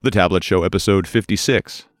The Tablet Show, episode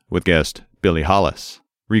 56, with guest Billy Hollis.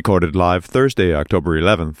 Recorded live Thursday, October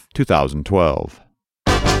 11th, 2012.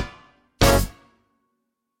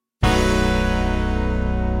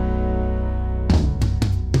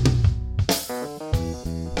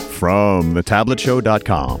 From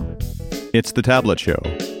thetabletshow.com, it's The Tablet Show.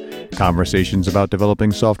 Conversations about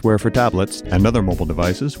developing software for tablets and other mobile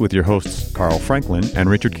devices with your hosts Carl Franklin and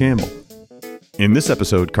Richard Campbell. In this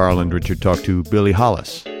episode, Carl and Richard talk to Billy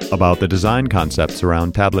Hollis about the design concepts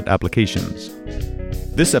around tablet applications.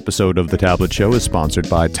 This episode of The Tablet Show is sponsored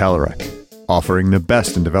by Telerik, offering the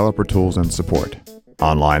best in developer tools and support.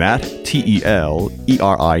 Online at telerik.com.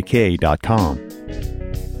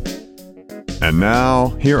 And now,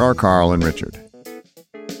 here are Carl and Richard.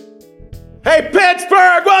 Hey,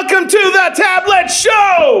 Pittsburgh! Welcome to The Tablet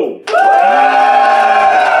Show!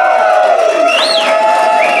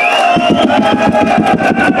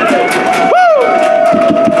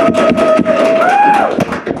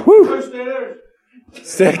 Woo!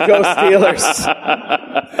 Go Steelers!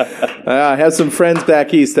 I have some friends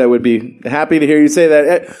back east that would be happy to hear you say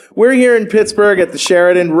that. We're here in Pittsburgh at the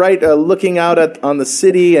Sheraton, right, looking out on the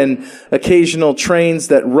city and occasional trains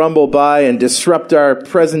that rumble by and disrupt our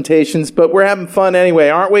presentations, but we're having fun anyway,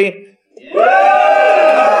 aren't we? Yeah!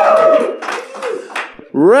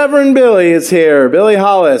 Reverend Billy is here. Billy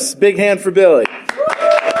Hollis. Big hand for Billy.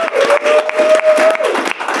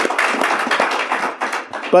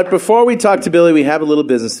 But before we talk to Billy, we have a little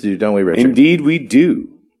business to do, don't we, Richard? Indeed we do.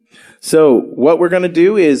 So what we're going to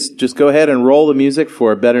do is just go ahead and roll the music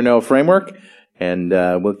for Better Know Framework, and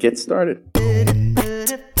we'll get started. All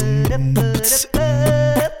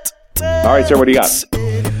right, sir, what do you got?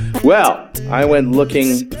 Well, I went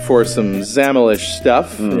looking for some XAML-ish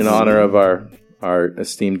stuff in honor of our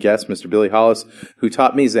esteemed guest, Mr. Billy Hollis, who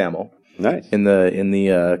taught me XAML. Nice. In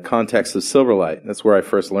the context of Silverlight. That's where I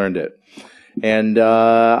first learned it. And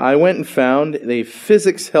I went and found the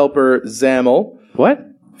Physics Helper XAML. What?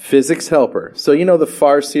 Physics Helper. So you know the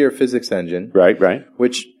Farseer physics engine. Right.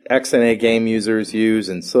 Which XNA game users use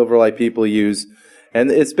and Silverlight people use. And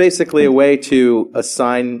it's basically a way to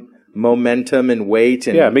assign momentum and weight.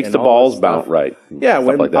 And, it makes the balls bounce right. Yeah,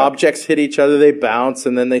 when like objects hit each other, they bounce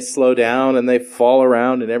and then they slow down and they fall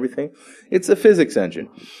around and everything. It's a physics engine.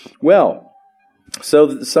 Well,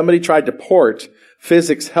 so somebody tried to port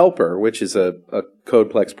Physics Helper, which is a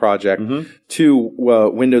Codeplex project, to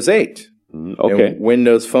Windows 8. Okay.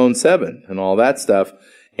 Windows Phone 7 and all that stuff.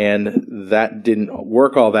 And that didn't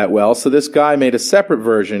work all that well. So this guy made a separate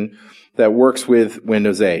version that works with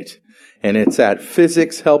Windows 8. And it's at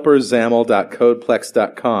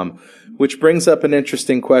physicshelperzaml.codeplex.com, which brings up an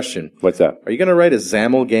interesting question. What's that? Are you going to write a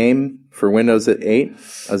XAML game for Windows 8? A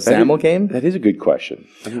XAML game? That is a good question.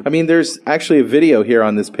 I mean, there's actually a video here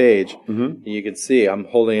on this page. You can see, I'm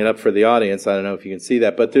holding it up for the audience. I don't know if you can see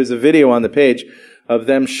that, but there's a video on the page of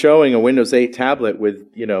them showing a Windows 8 tablet with,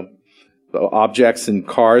 objects and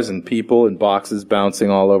cars and people and boxes bouncing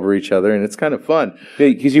all over each other, and it's kind of fun.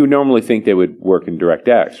 Because you would normally think they would work in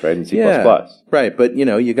DirectX, right, in C++. Yeah, right, but,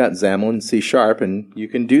 you got XAML and C# and you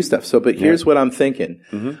can do stuff. So, but here's what I'm thinking.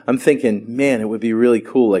 I'm thinking, man, it would be really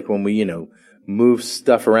cool, like when we, move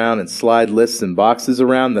stuff around and slide lists and boxes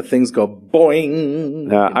around, the things go boing.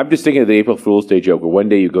 I'm just thinking of the April Fool's Day joke where one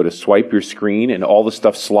day you go to swipe your screen and all the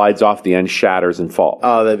stuff slides off the end, shatters, and falls.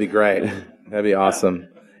 Oh, that'd be great. That'd be awesome.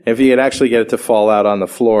 If you could actually get it to fall out on the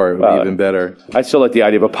floor, it would be even better. I still like the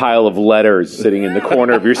idea of a pile of letters sitting in the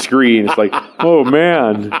corner of your screen. It's like, oh,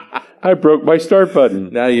 man, I broke my start button.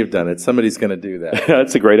 Now you've done it. Somebody's going to do that.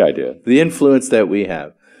 That's a great idea. The influence that we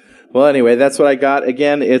have. Well, anyway, that's what I got.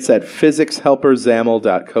 Again, it's at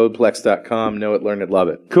physicshelperzaml.codeplex.com. Know it, learn it, love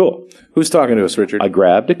it. Cool. Who's talking to us, Richard? I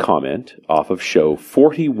grabbed a comment off of show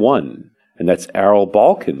 41. And that's Errol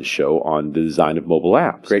Balkin's show on the design of mobile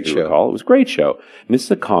apps. Great show. Recall. It was a great show. And this is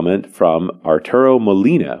a comment from Arturo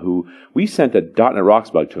Molina, who we sent a .NET Rocks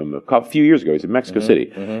bug to him a few years ago. He's in Mexico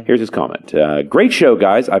City. Here's his comment. Great show,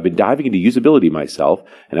 guys. I've been diving into usability myself,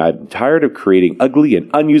 and I'm tired of creating ugly and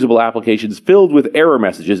unusable applications filled with error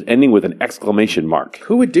messages ending with an exclamation mark.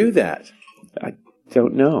 Who would do that? I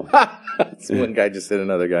don't know. One guy just hit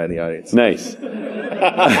another guy in the audience. Nice.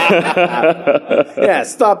 Yeah,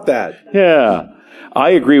 stop that. Yeah.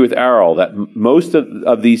 I agree with Errol that most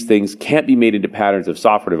of these things can't be made into patterns of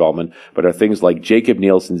software development, but are things like Jacob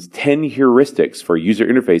Nielsen's 10 heuristics for user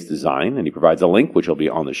interface design, and he provides a link, which will be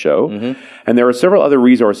on the show. And there are several other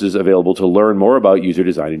resources available to learn more about user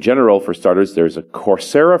design in general. For starters, there's a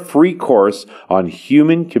Coursera free course on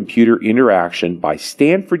human-computer interaction by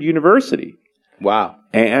Stanford University. Wow.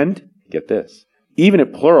 And, get this, Even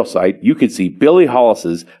at Pluralsight, you could see Billy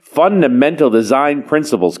Hollis's Fundamental Design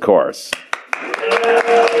Principles course.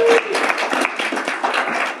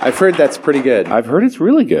 I've heard that's pretty good. I've heard it's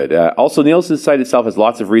really good. Also, Nielsen's site itself has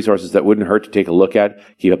lots of resources that wouldn't hurt to take a look at.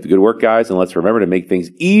 Keep up the good work, guys, and let's remember to make things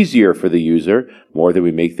easier for the user more than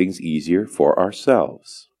we make things easier for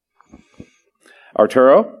ourselves.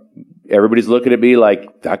 Arturo, everybody's looking at me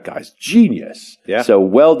like, that guy's genius. Yeah. So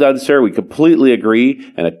well done, sir. We completely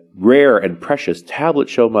agree. And a rare and precious Tablet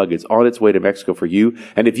Show mug is on its way to Mexico for you.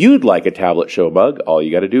 And if you'd like a Tablet Show mug, all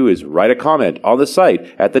you got to do is write a comment on the site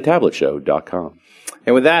at thetabletshow.com.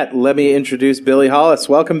 And with that, let me introduce Billy Hollis.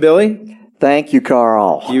 Welcome, Billy. Thank you,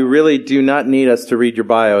 Carl. You really do not need us to read your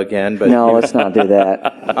bio again. But No, let's not do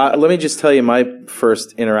that. let me just tell you my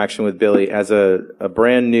first interaction with Billy as a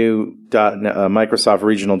brand new Microsoft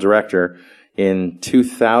regional director in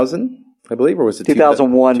 2000, I believe, or was it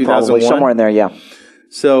 2001, probably, somewhere in there, yeah.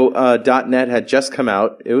 So .NET had just come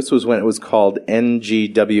out. This was when it was called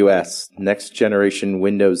NGWS, Next Generation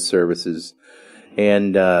Windows Services,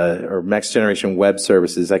 and or Next Generation Web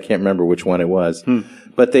Services. I can't remember which one it was.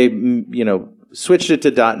 But they, switched it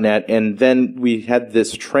to .NET, and then we had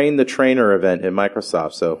this Train the Trainer event at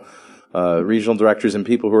Microsoft. So regional directors and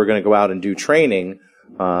people who were going to go out and do training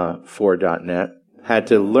for .NET had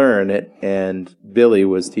to learn it, and Billy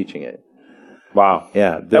was teaching it. Wow.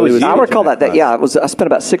 Yeah. I recall that. Yeah, I spent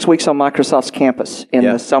about 6 weeks on Microsoft's campus in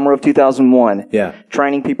the summer of 2001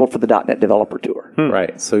 training people for the .NET Developer Tour.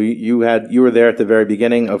 Right. So you were there at the very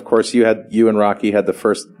beginning. Of course, you and Rocky had the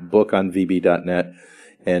first book on VB.NET.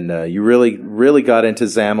 And you really got into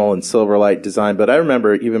XAML and Silverlight design. But I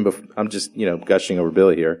remember even before, I'm just, gushing over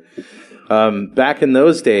Billy here. Back in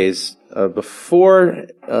those days, before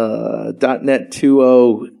 .NET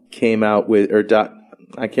 2.0 came out with,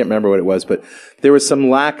 I can't remember what it was, but there was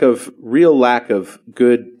some real lack of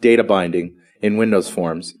good data binding in Windows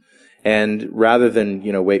forms. And rather than,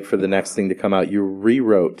 wait for the next thing to come out, you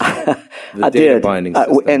rewrote the data binding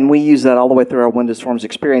system. And we use that all the way through our Windows Forms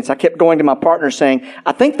experience. I kept going to my partner saying,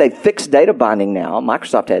 I think they fixed data binding now.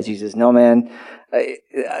 Microsoft has. He says, no, man,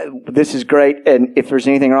 this is great. And if there's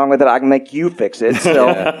anything wrong with it, I can make you fix it.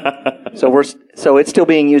 So it's still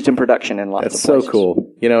being used in production in lots of places. That's so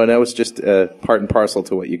cool. And that was just part and parcel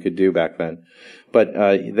to what you could do back then. But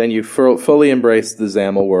then you fully embraced the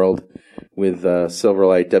XAML world with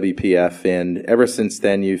Silverlight, WPF, and ever since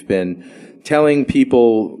then you've been telling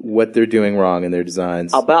people what they're doing wrong in their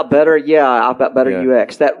designs. About better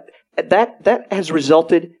UX. That has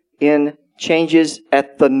resulted in changes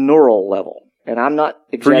at the neural level. And I'm not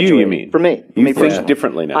exaggerating. For you mean? For me. You think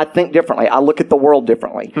differently now. I think differently. I look at the world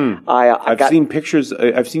differently. I've seen pictures.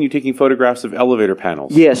 I've seen you taking photographs of elevator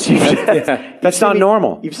panels. Yes. That's not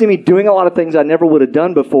normal. You've seen me doing a lot of things I never would have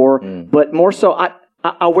done before, but more so,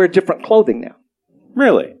 I wear different clothing now.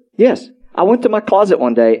 Really? Yes. I went to my closet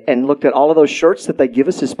one day and looked at all of those shirts that they give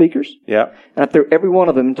us as speakers. Yeah. And I threw every one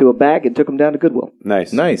of them into a bag and took them down to Goodwill.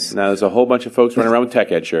 Nice. Now there's a whole bunch of folks running around with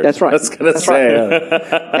Tech Ed shirts. That's right. I was going to say.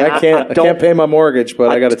 I can't pay my mortgage, but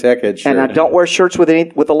I got a Tech Ed shirt. And I don't wear shirts with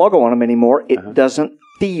a logo on them anymore. It doesn't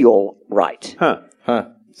feel right. Huh.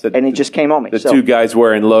 And it just came on me. The two guys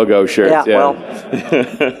wearing logo shirts.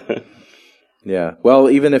 Yeah. Yeah. Well,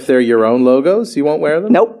 even if they're your own logos, you won't wear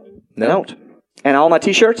them? Nope. I don't. And all my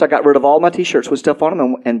T-shirts, I got rid of all my T-shirts with stuff on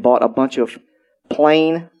them and bought a bunch of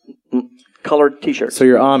plain colored T-shirts. So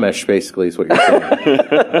you're Amish, basically, is what you're saying.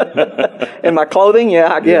 And my clothing,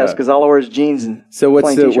 I guess, because all I wear is jeans and So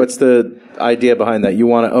what's plain what's the idea behind that? You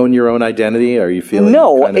want to own your own identity? Are you feeling?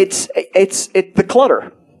 No, it's the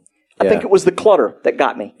clutter. I think it was the clutter that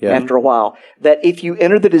got me after a while. That if you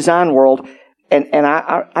enter the design world, and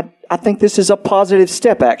I think this is a positive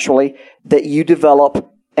step actually, that you develop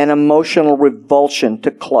an emotional revulsion to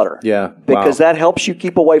clutter. Yeah. Because that helps you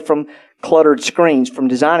keep away from cluttered screens from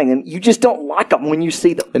designing them. You just don't like them when you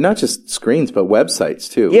see them. And not just screens, but websites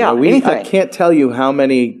too. Yeah, anything. I can't tell you how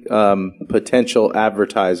many potential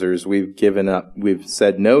advertisers we've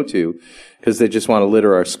said no to because they just want to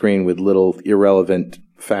litter our screen with little irrelevant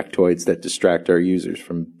factoids that distract our users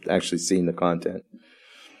from actually seeing the content.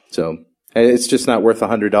 So it's just not worth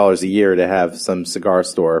 $100 a year to have some cigar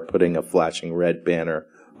store putting a flashing red banner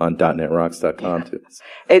on .NETRocks.com too.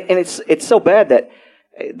 And it's so bad that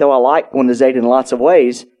though I like Windows 8 in lots of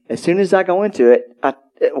ways, as soon as I go into it,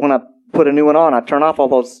 when I put a new one on, I turn off all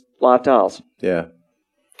those live tiles. Yeah.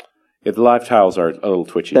 The live tiles are a little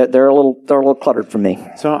twitchy. They're a little cluttered for me.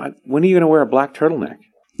 So when are you going to wear a black turtleneck?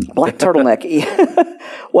 Black turtleneck.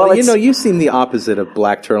 Well, you seem the opposite of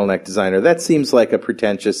black turtleneck designer. That seems like a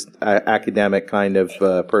pretentious academic kind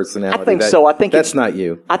of personality. I think so. I think that's not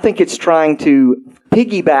you. I think it's trying to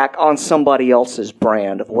piggyback on somebody else's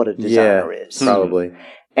brand of what a designer is. Probably.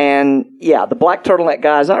 And the black turtleneck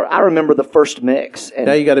guys, I remember the first mix. And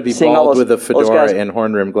now you got to be bald with a fedora and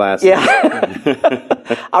horn-rimmed glasses.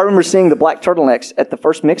 Yeah. I remember seeing the black turtlenecks at the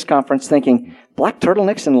first mix conference thinking, black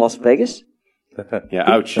turtlenecks in Las Vegas? Yeah,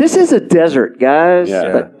 ouch. This is a desert, guys.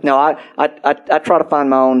 Yeah. But no, I try to find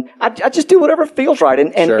my own. I just do whatever feels right.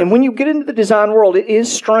 And when you get into the design world, it is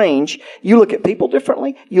strange. You look at people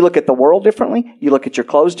differently. You look at the world differently. You look at your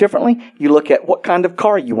clothes differently. You look at what kind of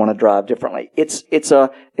car you want to drive differently. It's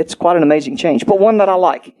quite an amazing change, but one that I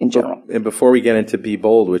like in general. And before we get into Be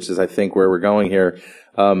Bold, which is I think where we're going here,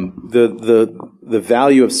 the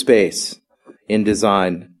value of space in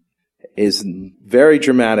design is very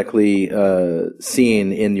dramatically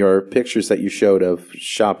seen in your pictures that you showed of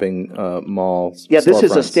shopping malls. Yeah, this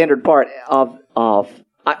is a standard part of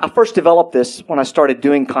I first developed this when I started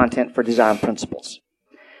doing content for design principles.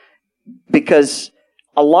 Because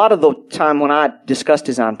a lot of the time when I discuss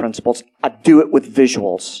design principles, I do it with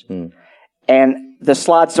visuals. And the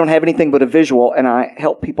slides don't have anything but a visual, and I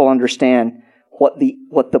help people understand what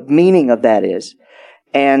the meaning of that is.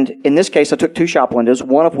 And in this case, I took two shop windows,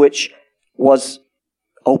 one of which was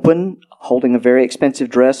open, holding a very expensive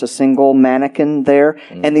dress, a single mannequin there,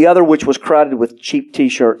 and the other which was crowded with cheap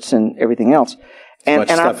T-shirts and everything else. As much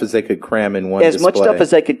stuff as they could cram in one display. As much stuff as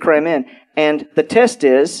they could cram in. And the test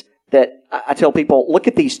is that I tell people, look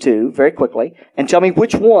at these two very quickly and tell me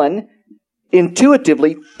which one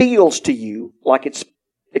intuitively feels to you like it's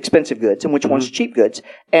expensive goods and which one's cheap goods.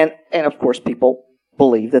 And of course, people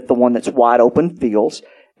believe that the one that's wide open feels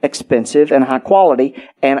expensive and high quality,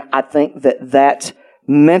 and I think that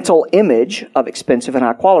mental image of expensive and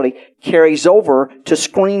high quality carries over to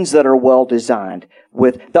screens that are well designed.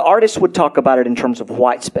 With the artists would talk about it in terms of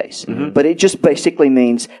white space, but it just basically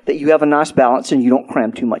means that you have a nice balance and you don't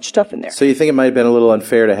cram too much stuff in there. So you think it might have been a little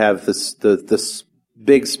unfair to have this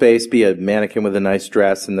big space be a mannequin with a nice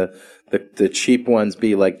dress, and the cheap ones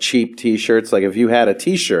be like cheap T-shirts? Like if you had a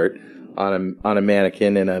T-shirt on a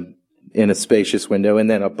mannequin in a spacious window, and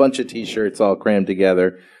then a bunch of T-shirts all crammed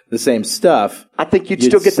together, the same stuff. I think you'd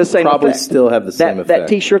still get the same probably effect. Still have the same effect. That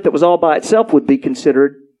T-shirt that was all by itself would be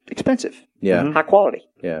considered expensive. Yeah. High quality.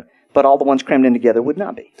 Yeah. But all the ones crammed in together would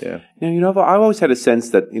not be. Yeah. Now, I've always had a sense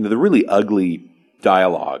that, the really ugly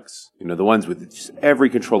dialogues, the ones with just every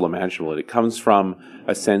control imaginable, it comes from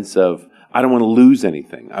a sense of, I don't want to lose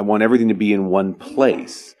anything. I want everything to be in one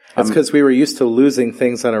place. That's because we were used to losing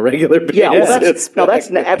things on a regular basis. Yeah, well, that's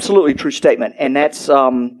an absolutely true statement, and that's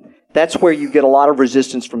where you get a lot of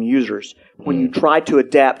resistance from users when you try to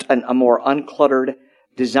adapt a more uncluttered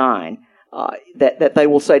design. That they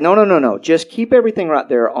will say, no, just keep everything right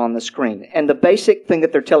there on the screen. And the basic thing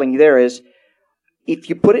that they're telling you there is, if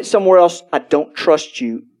you put it somewhere else, I don't trust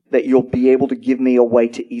you that you'll be able to give me a way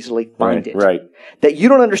to easily find it. Right. That you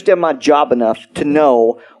don't understand my job enough to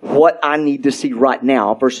know what I need to see right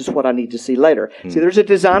now versus what I need to see later. See, there's a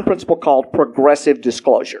design principle called progressive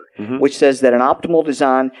disclosure, which says that an optimal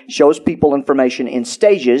design shows people information in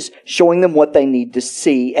stages, showing them what they need to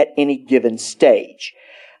see at any given stage.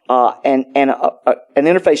 And an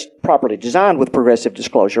interface properly designed with progressive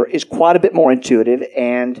disclosure is quite a bit more intuitive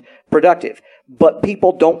and productive. But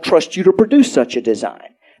people don't trust you to produce such a design.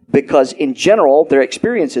 Because in general, their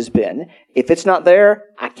experience has been, if it's not there,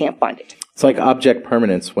 I can't find it. It's like object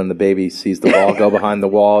permanence when the baby sees the ball go behind the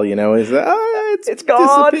wall, it's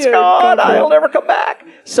gone, it's gone, I'll never come back.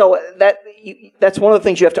 So that's one of the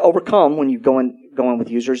things you have to overcome when you go in with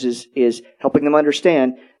users is helping them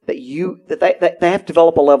understand that they have to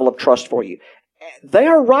develop a level of trust for you. They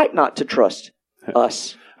are right not to trust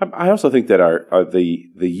us. I also think that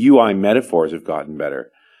the UI metaphors have gotten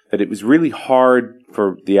better. That it was really hard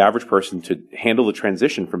for the average person to handle the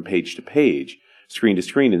transition from page to page, screen to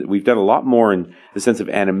screen. And we've done a lot more in the sense of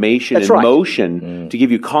animation and motion to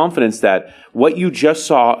give you confidence that what you just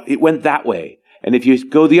saw, it went that way. And if you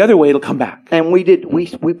go the other way, it'll come back. And we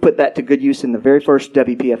put that to good use in the very first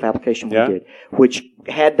WPF application we did, which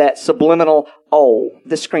had that subliminal,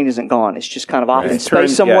 this screen isn't gone. It's just kind of off in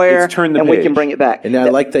space somewhere, and we can bring it back. And I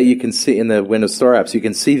like that you can see in the Windows Store apps, you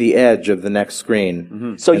can see the edge of the next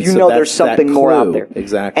screen. So there's something more out there.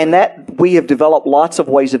 Exactly. And that we have developed lots of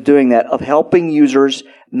ways of doing that, of helping users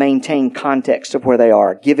maintain context of where they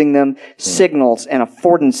are, giving them signals and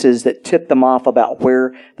affordances that tip them off about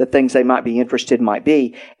where the things they might be interested in might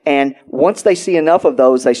be. And once they see enough of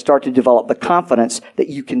those, they start to develop the confidence that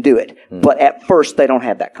you can do it. But at first, they don't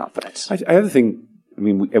have that confidence. I have the thing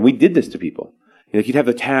and we did this to people. Like you'd have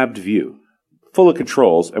the tabbed view, full of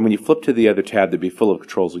controls, and when you flip to the other tab, there'd be full of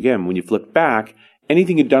controls again. When you flip back,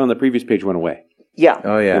 anything you'd done on the previous page went away. Yeah.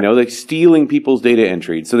 Oh, yeah. Like stealing people's data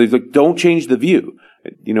entry. So they're like, don't change the view.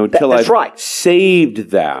 Until I've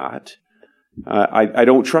saved that, I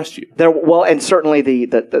don't trust you. And certainly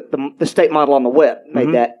the state model on the web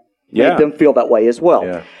made them feel that way as well.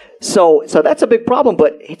 Yeah. So that's a big problem,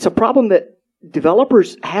 but it's a problem that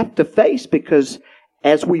developers have to face because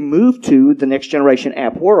as we move to the next generation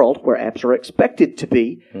app world, where apps are expected to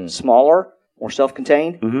be smaller, more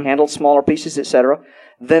self-contained, handle smaller pieces, etc.,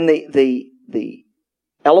 then the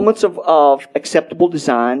elements of acceptable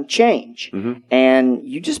design change. And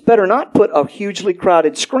you just better not put a hugely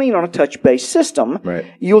crowded screen on a touch-based system. Right.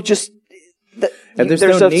 You'll just... there's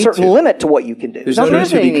a certain limit to what you can do. There's no need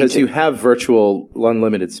to because you have virtual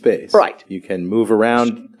unlimited space. Right. You can move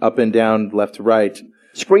around up and down, left to right.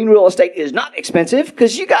 Screen real estate is not expensive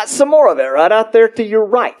because you got some more of it right out there to your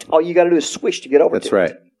right. All you got to do is swish to get over That's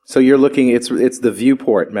right. So you're looking, it's the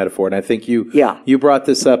viewport metaphor, and I think you brought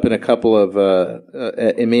this up in a couple of,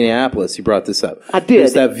 in Minneapolis, you brought this up. I did.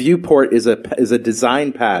 Because that viewport is a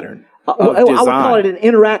design pattern. I would call it an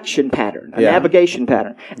interaction pattern, a navigation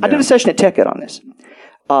pattern. I did a session at TechEd on this.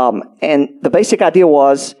 And the basic idea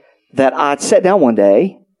was that I'd sat down one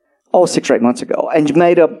day, 6 or 8 months ago, and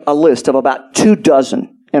made a list of about 24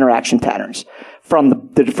 interaction patterns from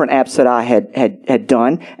the different apps that I had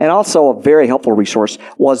done. And also a very helpful resource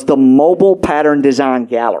was the Mobile Pattern Design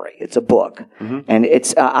Gallery. It's a book. And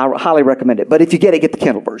I highly recommend it. But if you get the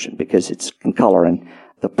Kindle version because it's in color and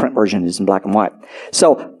the print version is in black and white.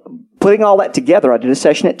 So putting all that together, I did a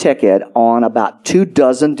session at TechEd on about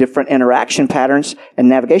 24 different interaction patterns and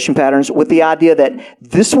navigation patterns with the idea that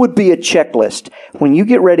this would be a checklist. When you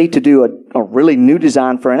get ready to do a really new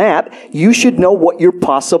design for an app, you should know what your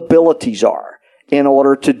possibilities are in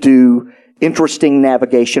order to do interesting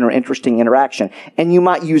navigation or interesting interaction. And you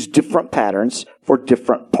might use different patterns for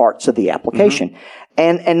different parts of the application.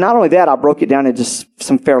 And not only that, I broke it down into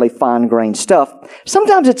some fairly fine-grained stuff.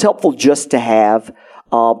 Sometimes it's helpful just to have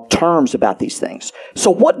terms about these things.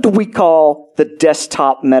 So what do we call the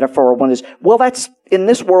desktop metaphor? Well, in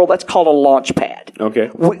this world, that's called a launch pad. Okay.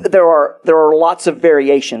 There are lots of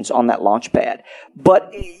variations on that launch pad.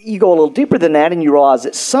 But you go a little deeper than that and you realize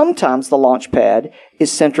that sometimes the launch pad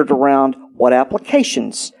is centered around what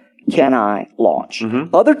applications can I launch.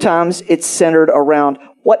 Other times it's centered around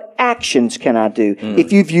what actions can I do.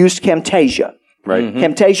 If you've used Camtasia, right.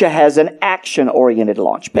 Camtasia has an action-oriented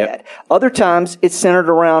launch pad. Other times, it's centered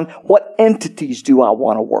around what entities do I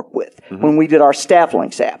want to work with. When we did our Staff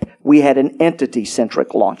Links app, we had an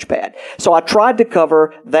entity-centric launch pad. So I tried to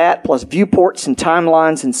cover that, plus viewports and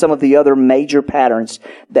timelines and some of the other major patterns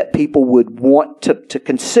that people would want to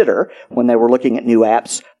consider when they were looking at new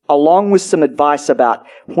apps, along with some advice about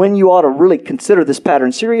when you ought to really consider this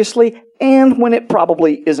pattern seriously and when it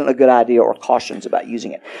probably isn't a good idea or cautions about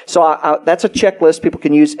using it. So that's a checklist people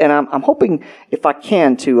can use, and I'm hoping, if I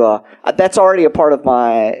can, to that's already a part of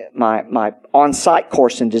my on-site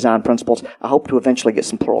course in design principles. I hope to eventually get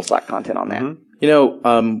some Pluralsight content on that.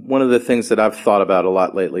 One of the things that I've thought about a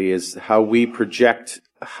lot lately is how we project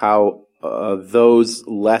how those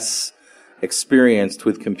less experienced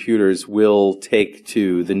with computers will take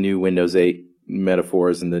to the new Windows 8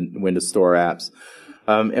 metaphors and the Windows Store apps.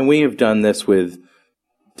 And we have done this with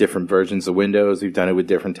different versions of Windows. We've done it with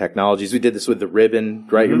different technologies. We did this with the ribbon,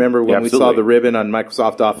 right? Remember when we saw the ribbon on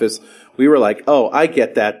Microsoft Office? We were like, I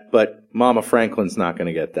get that, but Mama Franklin's not going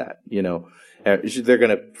to get that. They're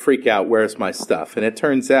going to freak out, where's my stuff? And it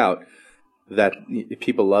turns out that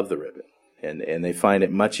people love the ribbon. And they find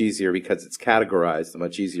it much easier because it's categorized,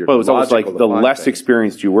 much easier. Well, it was almost like the less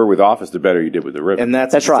experienced you were with Office, the better you did with the ribbon. And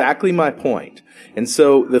that's exactly my point. And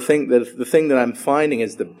so the thing that I'm finding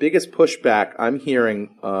is the biggest pushback I'm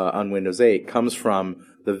hearing on Windows 8 comes from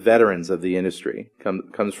the veterans of the industry.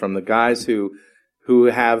 Comes from the guys who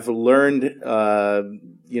have learned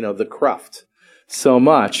the craft so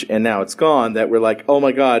much, and now it's gone that we're like, oh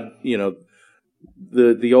my God,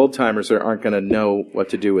 the old timers aren't going to know what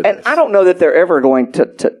to do with it. And I don't know that they're ever going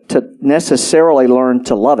to necessarily learn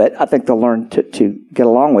to love it. I think they'll learn to get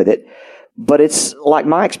along with it. But it's like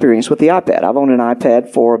my experience with the iPad. I've owned an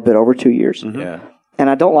iPad for a bit over 2 years. Yeah. And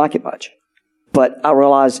I don't like it much. But I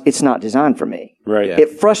realize it's not designed for me. Right. Yeah.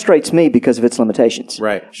 It frustrates me because of its limitations.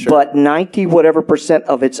 Right. Sure. But 90%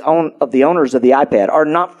 of the owners of the iPad are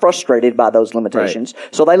not frustrated by those limitations,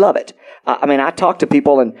 so they love it. I talk to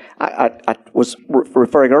people, and I was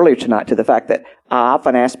referring earlier tonight to the fact that I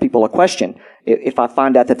often ask people a question. If I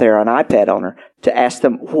find out that they're an iPad owner, to ask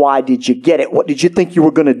them, why did you get it? What did you think you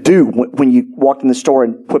were going to do when you walked in the store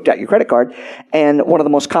and whipped out your credit card? And one of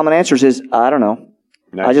the most common answers is, I don't know.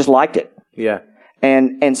 Nice. I just liked it. Yeah.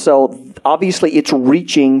 And so obviously it's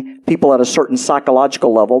reaching people at a certain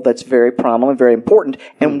psychological level that's very prominent, very important.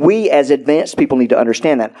 And we as advanced people need to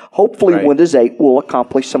understand that. Hopefully Windows 8 will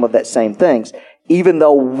accomplish some of that same things, even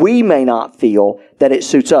though we may not feel that it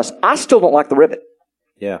suits us. I still don't like the ribbon.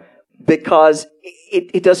 Yeah. Because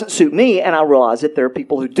it doesn't suit me, and I realize that there are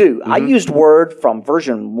people who do. I used Word from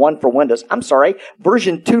version 1 for Windows. I'm sorry,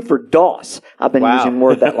 version 2 for DOS. I've been using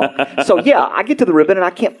Word that long. So, yeah, I get to the ribbon, and I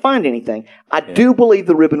can't find anything. I do believe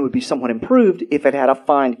the ribbon would be somewhat improved if it had a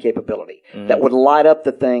find capability that would light up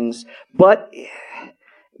the things. But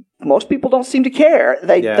most people don't seem to care.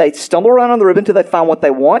 They stumble around on the ribbon until they find what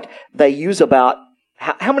they want. They use about...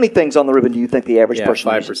 How many things on the ribbon do you think the average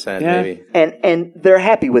person uses? 5% maybe. And they're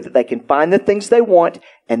happy with it. They can find the things they want,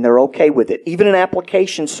 and they're okay with it. Even in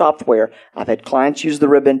application software, I've had clients use the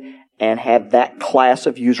ribbon and have that class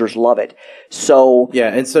of users love it. So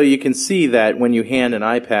yeah, and so you can see that when you hand an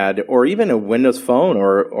iPad or even a Windows phone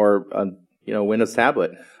or a Windows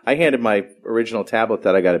tablet. I handed my original tablet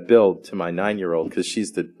that I got to build to my 9-year-old because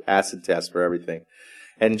she's the acid test for everything,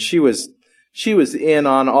 and she was in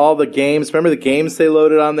on all the games. Remember the games they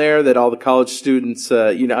loaded on there that all the college students,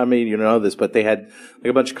 you know this, but they had like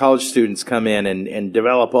a bunch of college students come in and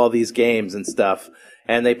develop all these games and stuff.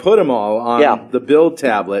 And they put them all on the build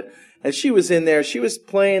tablet. And she was in there, she was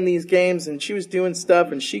playing these games and she was doing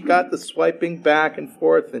stuff and she got the swiping back and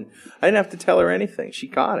forth and I didn't have to tell her anything. She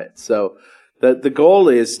got it. So the goal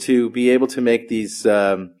is to be able to make these,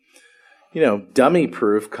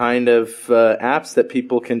 dummy-proof kind of apps that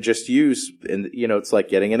people can just use. And, it's like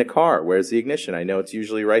getting in a car. Where's the ignition? I know it's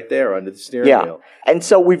usually right there under the steering wheel. And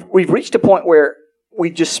so we've reached a point where we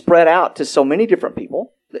just spread out to so many different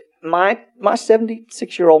people. My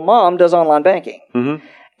 76-year-old mom does online banking. Mm-hmm.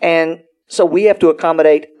 And so we have to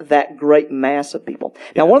accommodate that great mass of people.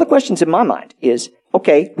 Now, one of the questions in my mind is,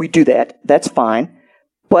 okay, we do that. That's fine.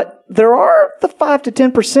 But there are the 5 to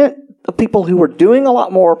 10% of people who are doing a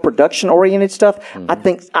lot more production-oriented stuff.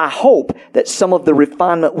 Mm-hmm. I hope that some of the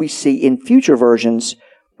refinement we see in future versions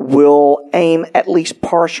will aim at least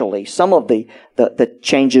partially. Some of the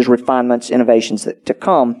changes, refinements, innovations to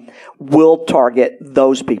come will target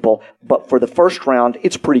those people. But for the first round,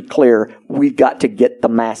 it's pretty clear we've got to get the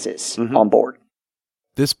masses on board.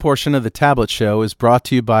 This portion of the Tablet Show is brought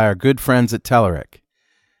to you by our good friends at Telerik.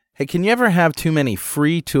 Hey, can you ever have too many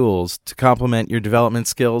free tools to complement your development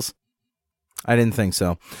skills? I didn't think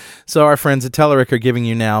so. So our friends at Telerik are giving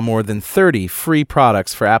you now more than 30 free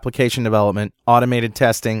products for application development, automated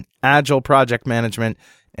testing, agile project management,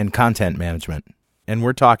 and content management. And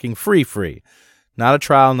we're talking free. Not a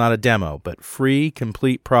trial, not a demo, but free,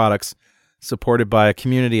 complete products supported by a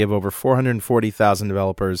community of over 440,000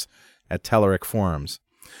 developers at Telerik forums.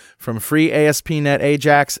 From free ASP.NET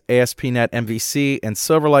AJAX, ASP.NET MVC, and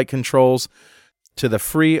Silverlight controls, to the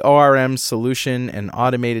free ORM solution and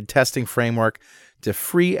automated testing framework, to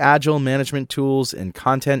free agile management tools and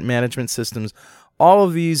content management systems, all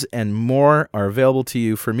of these and more are available to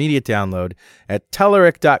you for immediate download at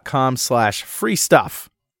Telerik.com/free stuff.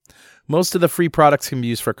 Most of the free products can be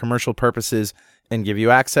used for commercial purposes and give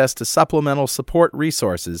you access to supplemental support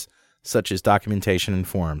resources such as documentation and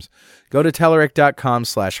forums. Go to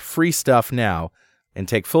Telerik.com/free stuff now and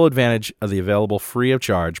take full advantage of the available free of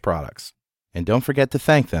charge products. And don't forget to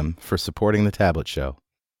thank them for supporting the Tablet Show.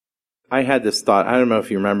 I had this thought. I don't know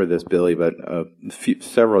if you remember this, Billy, but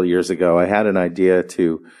several years ago, I had an idea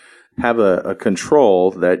to have a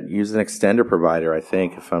control that used an extender provider, I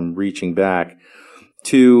think, if I'm reaching back,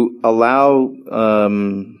 to allow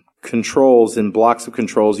controls and blocks of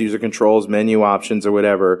controls, user controls, menu options, or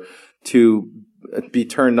whatever, to be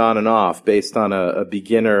turned on and off based on a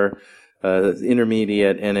beginner,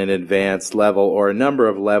 intermediate, and an advanced level, or a number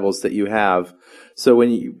of levels that you have. So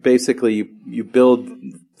when you basically you build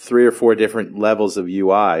 3 or 4 different levels of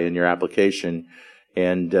UI in your application,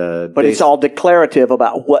 and but it's all declarative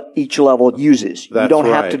about what each level uses. You don't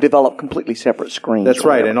have to develop completely separate screens. That's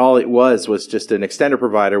right, and all it was just an extender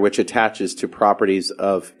provider which attaches to properties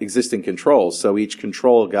of existing controls. So each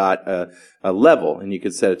control got a level, and you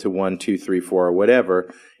could set it to 1, 2, 3, 4, or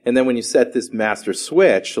whatever. And then when you set this master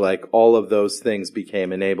switch, like all of those things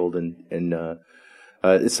became enabled,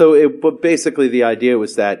 but basically the idea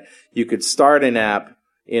was that you could start an app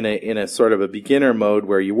in a sort of a beginner mode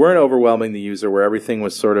where you weren't overwhelming the user, where everything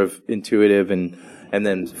was sort of intuitive, and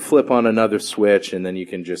then flip on another switch, and then you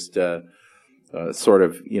can just sort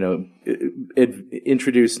of,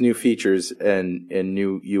 introduce new features and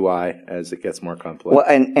new UI as it gets more complex. Well,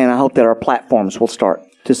 and I hope that our platforms will start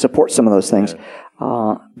to support some of those things,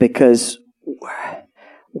 because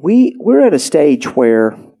we're at a stage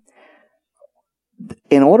where,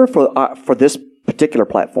 in order for this particular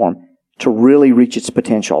platform to really reach its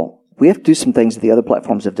potential, we have to do some things that the other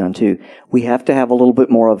platforms have done too. We have to have a little bit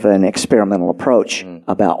more of an experimental approach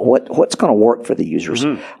about what's going to work for the users.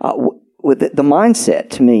 With the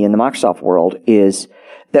mindset, to me, in the Microsoft world, is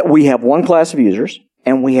that we have one class of users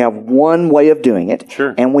and we have one way of doing it.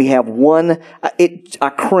 Sure. And we have one. I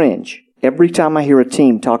cringe every time I hear a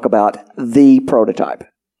team talk about the prototype.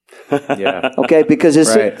 Yeah. Okay, because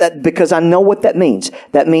because I know what that means.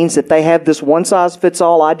 That means that they have this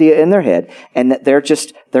one-size-fits-all idea in their head, and that they're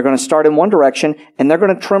going to start in one direction, and they're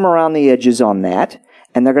going to trim around the edges on that,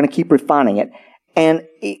 and they're going to keep refining it. And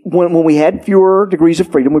when we had fewer degrees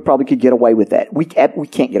of freedom, we probably could get away with that. We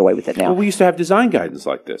can't get away with it now. Well, we used to have design guidance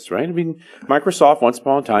like this, right? I mean, Microsoft once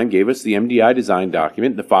upon a time gave us the MDI design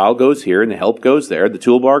document. The file goes here, and the help goes there. The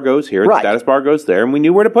toolbar goes here, and the status bar goes there, and we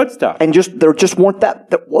knew where to put stuff. And there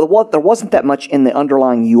wasn't that much in the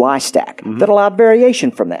underlying UI stack that allowed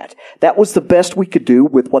variation from that. That was the best we could do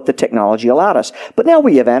with what the technology allowed us. But now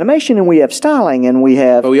we have animation, and we have styling, and we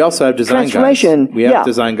have. But we also have design transformation. We have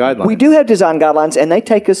design guidelines. We do have design guidelines, and they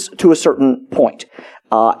take us to a certain point.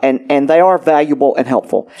 And they are valuable and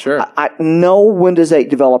helpful. Sure. No Windows 8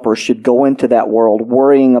 developer should go into that world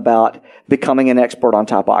worrying about becoming an expert on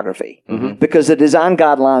typography. Because the design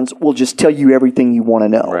guidelines will just tell you everything you want to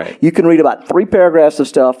know. Right. You can read about 3 paragraphs of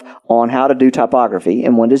stuff on how to do typography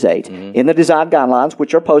in Windows 8 in the design guidelines,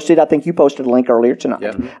 which are posted. I think you posted a link earlier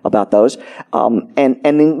tonight about those. And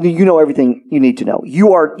then you know everything you need to know.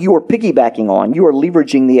 You are piggybacking on, you are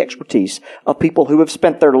leveraging the expertise of people who have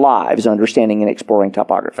spent their lives understanding and exploring typography.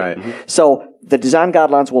 Right. So the design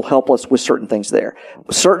guidelines will help us with certain things there.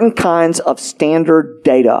 Certain kinds of standard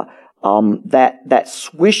data, that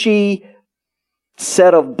swishy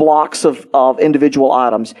set of blocks of individual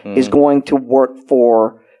items is going to work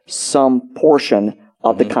for some portion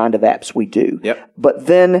of the kind of apps we do. Yep. But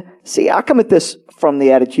then, see, I come at this from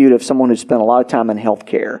the attitude of someone who spent a lot of time in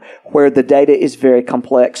healthcare, where the data is very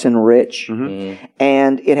complex and rich,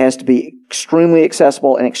 and it has to be extremely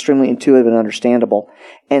accessible and extremely intuitive and understandable.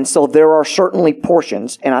 And so there are certainly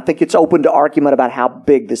portions, and I think it's open to argument about how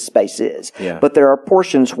big this space is, but there are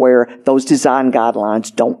portions where those design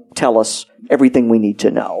guidelines don't tell us everything we need to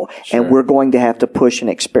know, and we're going to have to push and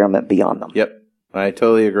experiment beyond them. Yep, I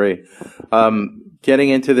totally agree. Getting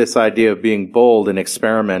into this idea of being bold and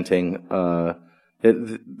experimenting,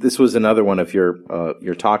 this was another one of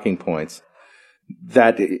your talking points,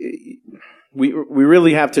 that we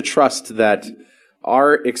really have to trust that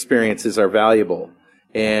our experiences are valuable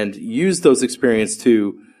and use those experiences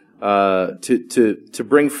to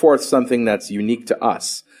bring forth something that's unique to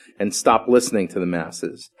us and stop listening to the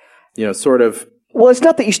masses. Sort of. Well, it's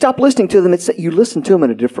not that you stop listening to them; it's that you listen to them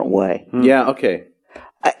in a different way. Yeah. Okay.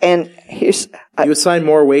 And here's you assign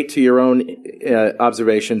more weight to your own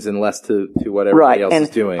observations and less to what everybody else is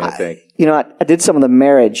doing. I think. I did some of the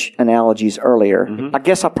marriage analogies earlier. I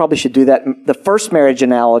guess I probably should do that. The first marriage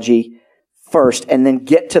analogy first, and then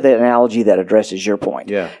get to the analogy that addresses your point.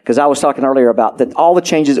 Yeah. Because I was talking earlier about all the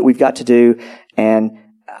changes that we've got to do, and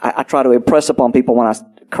I try to impress upon people when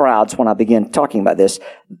I begin talking about this,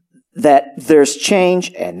 that there's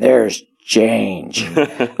change and there's change.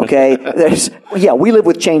 Okay? We live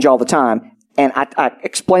with change all the time. And I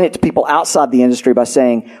explain it to people outside the industry by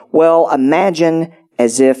saying, well, imagine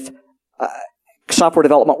as if software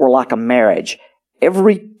development were like a marriage.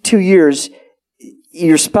 Every 2 years,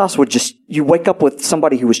 your spouse you wake up with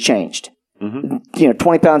somebody who was changed.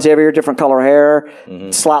 20 pounds heavier, different color hair,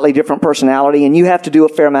 slightly different personality, and you have to do a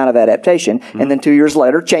fair amount of adaptation. And then 2 years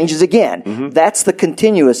later, changes again. That's the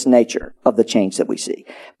continuous nature of the change that we see.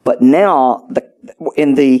 But now,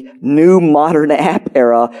 in the new modern app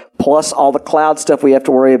era, plus all the cloud stuff we have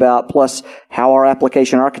to worry about, plus how our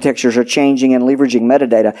application architectures are changing and leveraging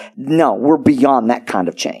metadata, no, we're beyond that kind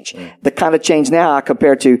of change. The kind of change now I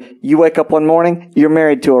compare to, you wake up one morning, you're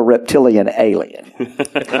married to a reptilian alien.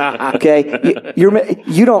 Okay? You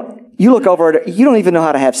look over at her, you don't even know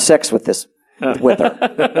how to have sex with her.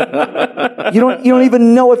 You don't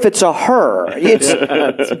even know if it's a her.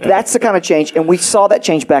 That's the kind of change, and we saw that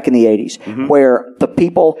change back in the 80s, where the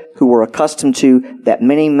people who were accustomed to that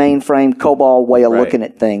mini mainframe COBOL way of looking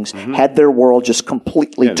at things had their world just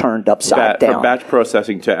completely turned upside down. From batch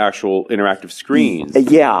processing to actual interactive screens.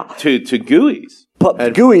 Yeah. To GUIs.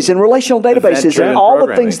 GUIs and relational databases and all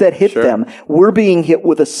the things that hit Sure. them, we're being hit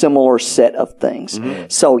with a similar set of things.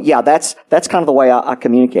 So yeah, that's kind of the way I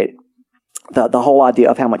communicate it. The whole idea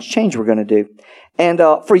of how much change we're going to do. And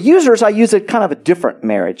for users, I use a kind of a different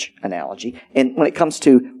marriage analogy. And when it comes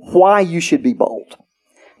to why you should be bold,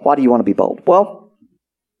 why do you want to be bold? Well,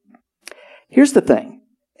 here's the thing: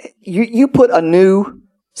 you put a new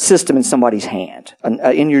system in somebody's hand,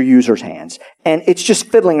 in your user's hands, and it's just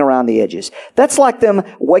fiddling around the edges. That's like them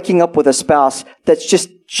waking up with a spouse that's just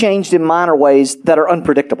changed in minor ways that are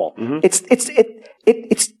unpredictable. It's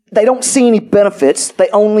they don't see any benefits; they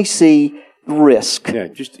only see risk. Yeah,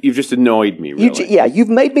 you've just annoyed me, really. You've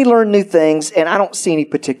made me learn new things, and I don't see any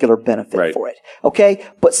particular benefit for it. Okay?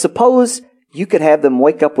 But suppose you could have them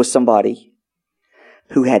wake up with somebody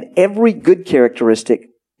who had every good characteristic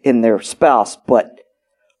in their spouse, but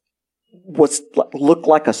looked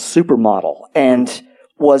like a supermodel and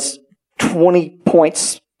was 20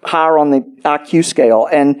 points higher on the IQ scale,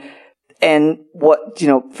 and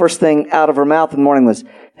first thing out of her mouth in the morning was,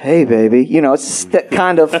 "Hey, baby," it's that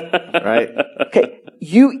kind of Right. Okay,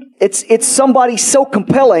 it's somebody so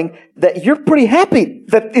compelling that you're pretty happy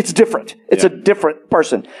that it's different. It's a different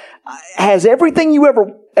person. Has everything you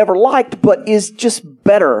ever liked, but is just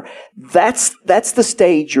better. That's the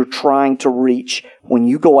stage you're trying to reach when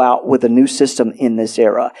you go out with a new system in this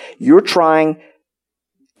era. You're trying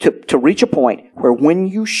to reach a point where when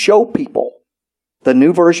you show people the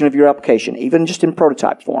new version of your application, even just in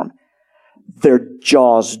prototype form, their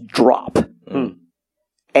jaws drop.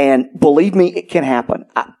 And believe me, it can happen.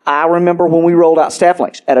 I remember when we rolled out Staff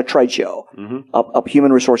Links at a trade show, a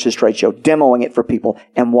human resources trade show, demoing it for people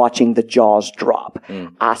and watching the jaws drop.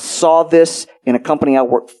 I saw this in a company I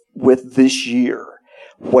worked with this year,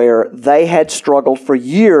 where they had struggled for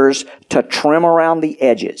years to trim around the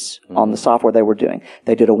edges on the software they were doing.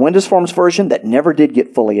 They did a Windows Forms version that never did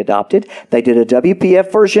get fully adopted. They did a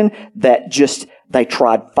WPF version that they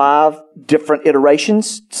tried 5 different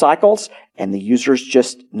cycles, and the users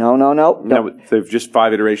just, no. Now, they've just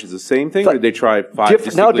 5 iterations of the same thing, or did they try 5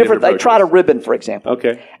 different? They tried a ribbon, for example.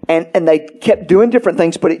 Okay. And they kept doing different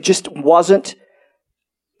things, but it just wasn't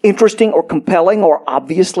interesting or compelling or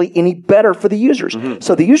obviously any better for the users.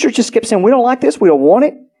 So the users just kept saying, "We don't like this. We don't want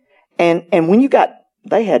it." And when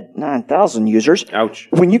they had 9,000 users. Ouch.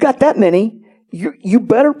 When you got that many, you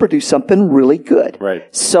better produce something really good. Right.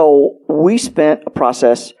 So we spent a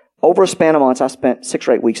process over a span of months. I spent 6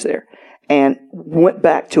 or 8 weeks there and went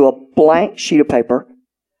back to a blank sheet of paper.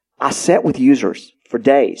 I sat with users for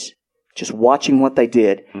days, just watching what they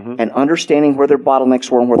did and understanding where their bottlenecks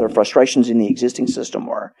were and where their frustrations in the existing system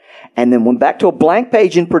were. And then went back to a blank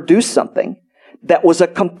page and produced something that was a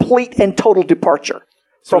complete and total departure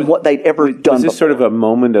from what they'd ever done Was this before. sort of a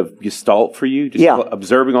moment of gestalt for you? Just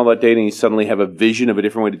observing all that data and you suddenly have a vision of a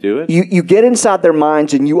different way to do it? You get inside their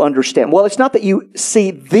minds and you understand. Well, it's not that you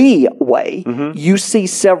see the way. You see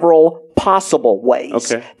several possible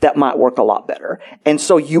ways that might work a lot better. And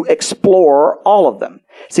so you explore all of them.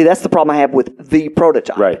 See, that's the problem I have with the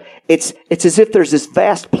prototype. Right. It's as if there's this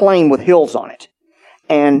vast plain with hills on it.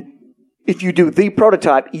 And if you do the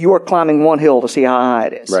prototype, you are climbing one hill to see how high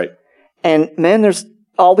it is. Right. And man, there's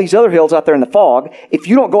all these other hills out there in the fog. If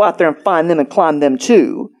you don't go out there and find them and climb them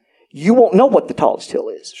too, you won't know what the tallest hill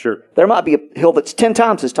is. Sure. There might be a hill that's 10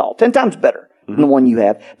 times as tall, 10 times better than the one you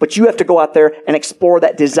have. But you have to go out there and explore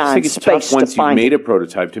that design I think it's space tough once to find you've made it. a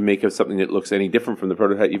prototype to make something that looks any different from the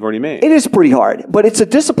prototype you've already made. It is pretty hard, but it's a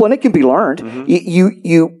discipline. It can be learned.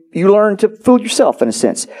 You learn to fool yourself in a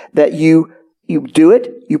sense that you do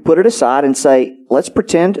it, you put it aside and say, let's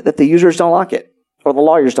pretend that the users don't like it or the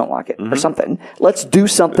lawyers don't like it or something. Let's do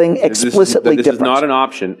something explicitly different. This is not an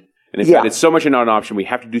option. And in fact, it's so much not an option, we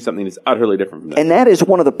have to do something that's utterly different from that. And that is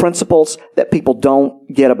one of the principles that people don't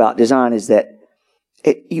get about design is that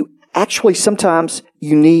you actually sometimes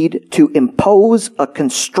you need to impose a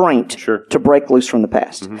constraint to break loose from the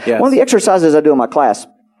past. Yes. One of the exercises I do in my class,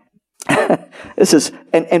 this is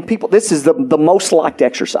the most liked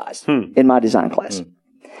exercise in my design class,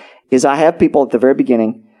 is I have people at the very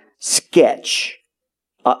beginning sketch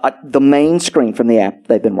the main screen from the app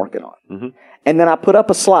they've been working on. And then I put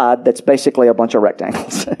up a slide that's basically a bunch of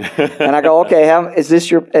rectangles. And I go, okay, is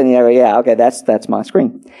this your, and you go, yeah, okay, that's my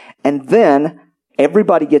screen. And then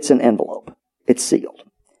everybody gets an envelope. It's sealed.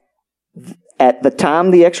 At the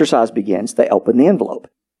time the exercise begins, they open the envelope.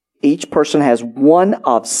 Each person has one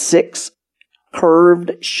of 6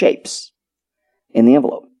 curved shapes in the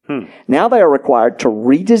envelope. Now they are required to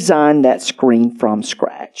redesign that screen from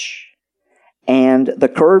scratch. And the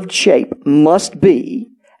curved shape must be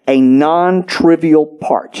a non-trivial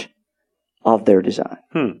part of their design.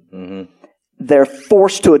 they're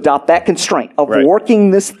forced to adopt that constraint of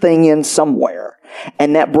working this thing in somewhere.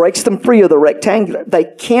 And that breaks them free of the rectangular. They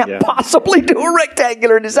can't possibly do a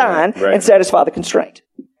rectangular design and satisfy the constraint.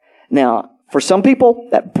 Now, for some people,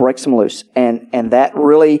 that breaks them loose. And that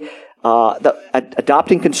really,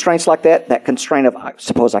 adopting constraints like that constraint of, I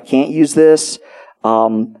suppose I can't use this.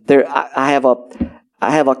 I have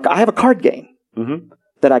a card game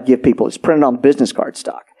that I give people. It's printed on business card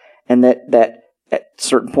stock. And that at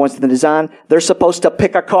certain points in the design, they're supposed to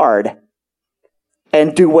pick a card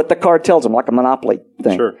and do what the card tells them, like a Monopoly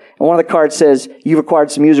thing. Sure. And one of the cards says, you've acquired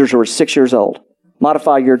some users who are 6 years old.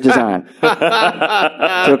 Modify your design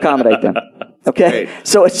to accommodate them. Okay? Great.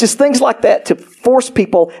 So it's just things like that to force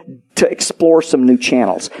people to explore some new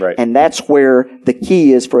channels. Right. And that's where the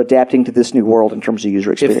key is for adapting to this new world in terms of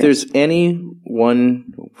user experience. If there's any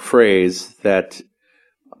one phrase that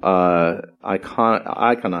iconizes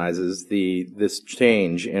this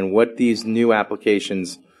change and what these new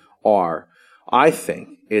applications are, I think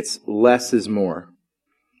it's less is more.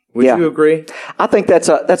 Would you agree? I think that's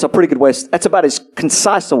a pretty good way. That's about as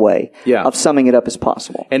concise a way of summing it up as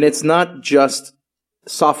possible. And it's not just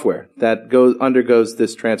software that undergoes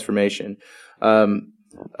this transformation.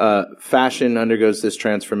 Fashion undergoes this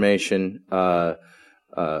transformation.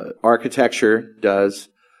 Architecture does.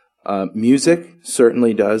 Music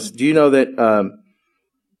certainly does. Do you know that?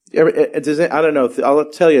 I don't know. I'll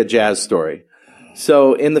tell you a jazz story.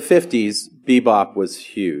 So in the 50s, bebop was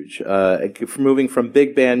huge. Moving from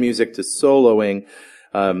big band music to soloing,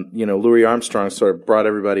 Louis Armstrong sort of brought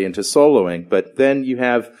everybody into soloing. But then you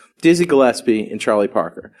have Dizzy Gillespie and Charlie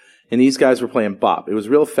Parker. And these guys were playing bop. It was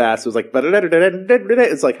real fast. It was like,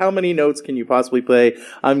 it's like, how many notes can you possibly play?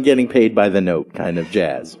 I'm getting paid by the note kind of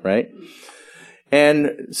jazz, right?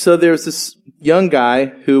 And so there's this young guy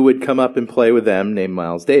who would come up and play with them named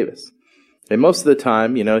Miles Davis. And most of the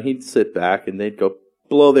time, he'd sit back and they'd go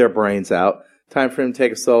blow their brains out. Time for him to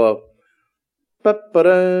take a solo. Right?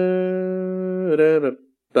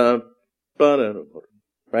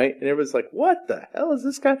 And everybody's like, what the hell is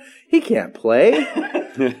this guy? He can't play.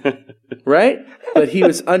 Right? But he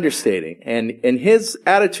was understating. And his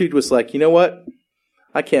attitude was like, you know what?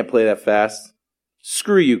 I can't play that fast.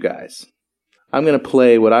 Screw you guys. I'm going to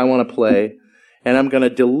play what I want to play. And I'm going to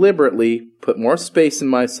deliberately put more space in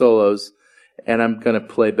my solos. And I'm going to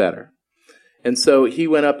play better. And so he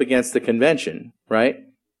went up against the convention, right?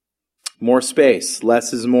 More space,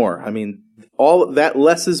 less is more. I mean, all that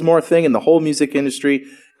less is more thing in the whole music industry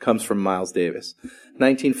comes from Miles Davis.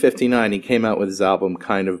 1959, he came out with his album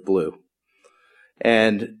Kind of Blue.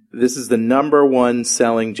 And this is the #1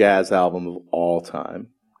 selling jazz album of all time,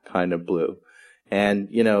 Kind of Blue. And,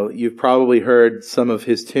 you've probably heard some of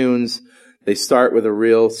his tunes. They start with a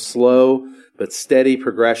real slow but steady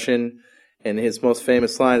progression. And his most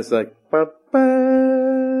famous line is like, ba,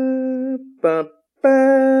 ba, ba,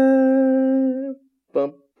 ba, ba,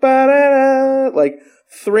 ba, da, like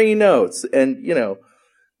 3 notes. And,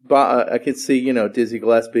 I could see, Dizzy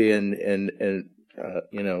Gillespie and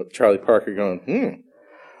Charlie Parker going,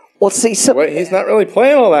 Well, see, he's not really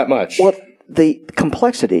playing all that much. Well, the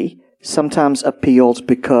complexity sometimes appeals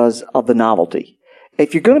because of the novelty.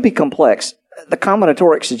 If you're going to be complex, the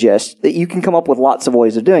combinatorics suggests that you can come up with lots of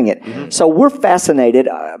ways of doing it. Mm-hmm. So we're fascinated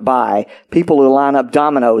by people who line up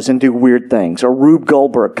dominoes and do weird things, or Rube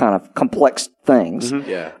Goldberg kind of complex things. Mm-hmm.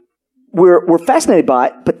 Yeah, we're fascinated by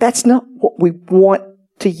it, but that's not what we want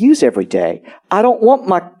to use every day. I don't want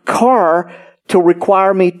my car to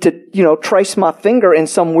require me to, trace my finger in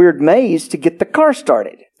some weird maze to get the car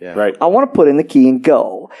started. Yeah. Right. I want to put in the key and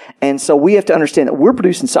go. And so we have to understand that we're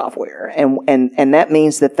producing software, and that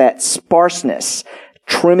means that sparseness,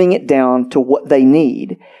 trimming it down to what they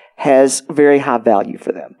need, has very high value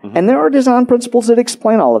for them. Mm-hmm. And there are design principles that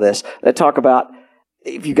explain all of this, that talk about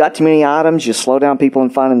if you got too many items, you slow down people in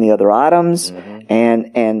finding the other items, mm-hmm.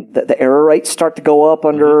 and the error rates start to go up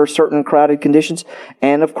under mm-hmm. certain crowded conditions.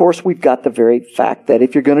 And of course, we've got the very fact that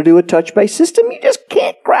if you're going to do a touch-based system, you just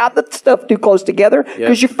can't crowd the stuff too close together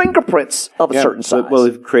because your fingerprints of a certain size. Well,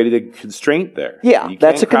 they've created a constraint there. Yeah, you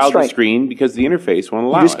that's a constraint. You can't crowd the screen because the interface won't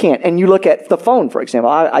allow it. You just can't. And you look at the phone, for example.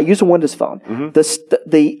 I use a Windows phone. Mm-hmm.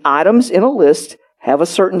 The items in a list have a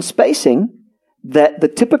certain spacing that the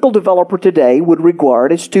typical developer today would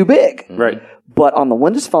regard as too big. Right. But on the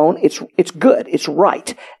Windows Phone, it's good. It's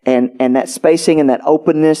right. And that spacing and that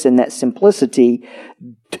openness and that simplicity,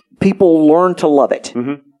 people learn to love it.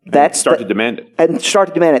 Mm-hmm. And start to demand it. And start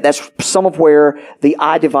to demand it. That's some of where the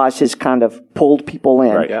iDevice has kind of pulled people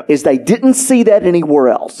in, is they didn't see that anywhere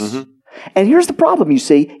else. Mm-hmm. And here's the problem, you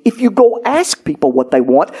see. If you go ask people what they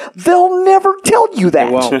want, they'll never tell you that.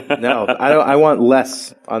 They won't. No, I want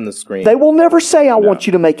less on the screen. They will never say, I want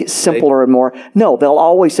you to make it simpler and more. No, they'll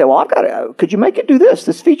always say, well, could you make it do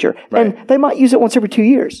this feature? Right. And they might use it once every 2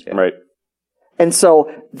 years. Yeah. Right. And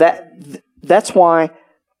so that's why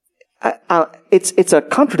it's a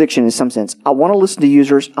contradiction in some sense. I want to listen to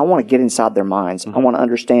users. I want to get inside their minds. I want to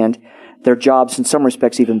understand their jobs in some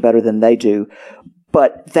respects even better than they do.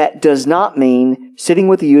 But that does not mean sitting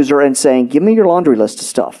with the user and saying, give me your laundry list of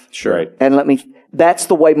stuff. Sure. Right. And that's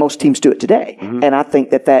the way most teams do it today. And I think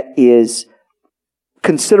that is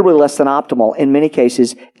considerably less than optimal. In many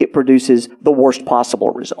cases, it produces the worst possible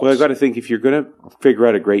results. Well, I've got to think, if you're going to figure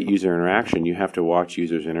out a great user interaction, you have to watch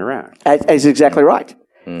users interact. That's exactly right.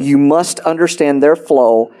 You must understand their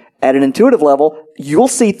flow at an intuitive level. You'll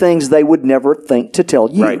see things they would never think to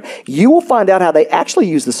tell you. Right. You will find out how they actually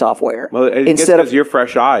use the software. Well, because you're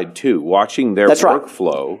fresh-eyed, too. Watching their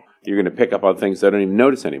workflow, you're going to pick up on things they don't even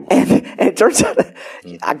notice anymore. And it turns out,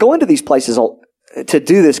 I go into these places to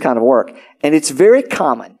do this kind of work, and it's very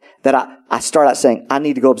common that I start out saying, I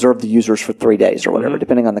need to go observe the users for 3 days or whatever,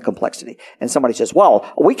 depending on the complexity. And somebody says,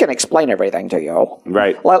 well, we can explain everything to you.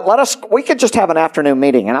 Right. We could just have an afternoon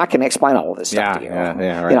meeting and I can explain all of this stuff to you.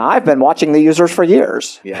 Yeah, right. I've been watching the users for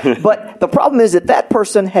years. Yeah. But the problem is that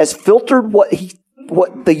person has filtered what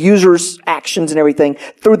the user's actions and everything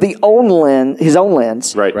through his own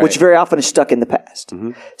lens, which very often is stuck in the past.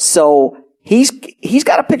 So he's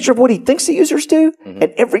got a picture of what he thinks the users do,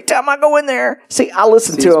 and every time I go in there, I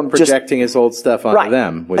listen to him projecting his old stuff onto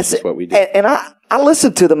them, which is what we do. And I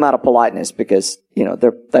listen to them out of politeness because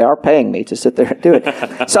they are paying me to sit there and do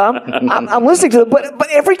it. So I'm listening to them, but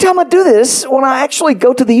every time I do this, when I actually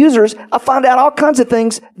go to the users, I find out all kinds of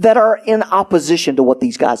things that are in opposition to what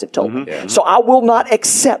these guys have told me. Yeah. So I will not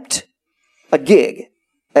accept a gig,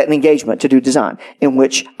 an engagement to do design in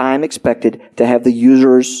which I'm expected to have the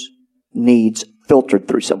users' needs filtered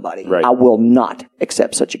through somebody. Right. I will not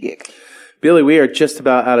accept such a gig. Billy, we are just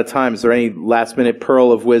about out of time. Is there any last-minute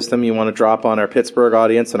pearl of wisdom you want to drop on our Pittsburgh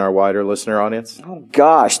audience and our wider listener audience? Oh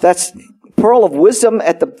gosh, that's pearl of wisdom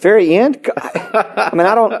at the very end. I mean,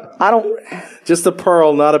 I don't. Just a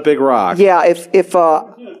pearl, not a big rock. Yeah,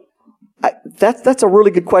 that's a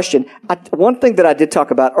really good question. One thing that I did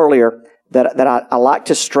talk about earlier that I like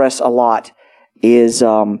to stress a lot is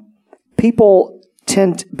people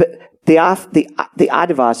tend. The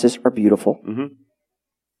iDevices are beautiful.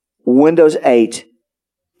 Windows 8,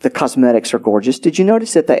 the cosmetics are gorgeous. Did you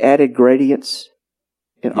notice that they added gradients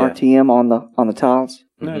in RTM on the tiles?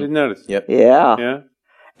 No, I didn't notice. Yep. Yeah.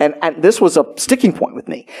 And this was a sticking point with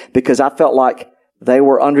me because I felt like they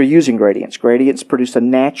were underusing gradients. Gradients produce a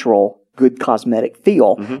natural, good cosmetic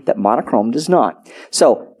feel that monochrome does not.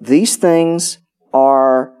 So these things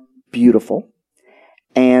are beautiful.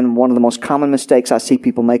 And one of the most common mistakes I see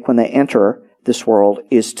people make when they enter this world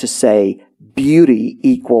is to say beauty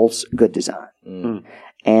equals good design.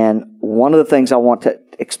 And one of the things I want to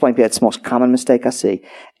explain to you, that's the most common mistake I see.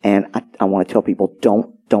 And I want to tell people,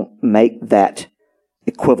 don't make that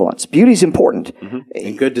equivalence. Beauty is important.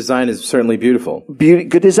 And good design is certainly beautiful.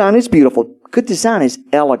 Good design is beautiful. Good design is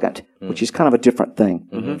elegant, which is kind of a different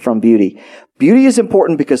thing from beauty. Beauty is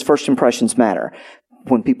important because first impressions matter.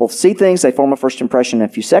 When people see things, they form a first impression in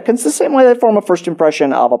a few seconds, the same way they form a first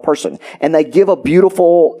impression of a person. And they give a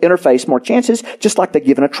beautiful interface more chances, just like they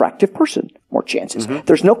give an attractive person more chances.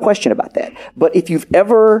 There's no question about that. But if you've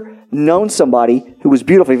ever known somebody who was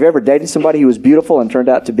beautiful, if you've ever dated somebody who was beautiful and turned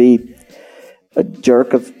out to be a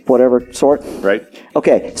jerk of whatever sort. Right.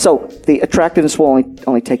 Okay, so the attractiveness will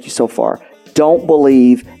only take you so far. Don't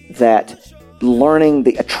believe that learning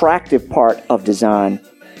the attractive part of design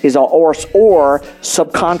is or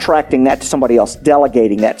subcontracting that to somebody else,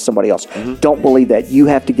 delegating that to somebody else. Don't believe that. You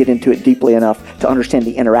have to get into it deeply enough to understand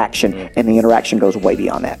the interaction, and the interaction goes way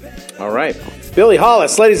beyond that. All right. Billy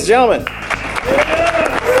Hollis, ladies and gentlemen.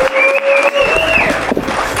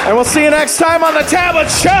 And we'll see you next time on The Tablet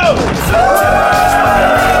Show.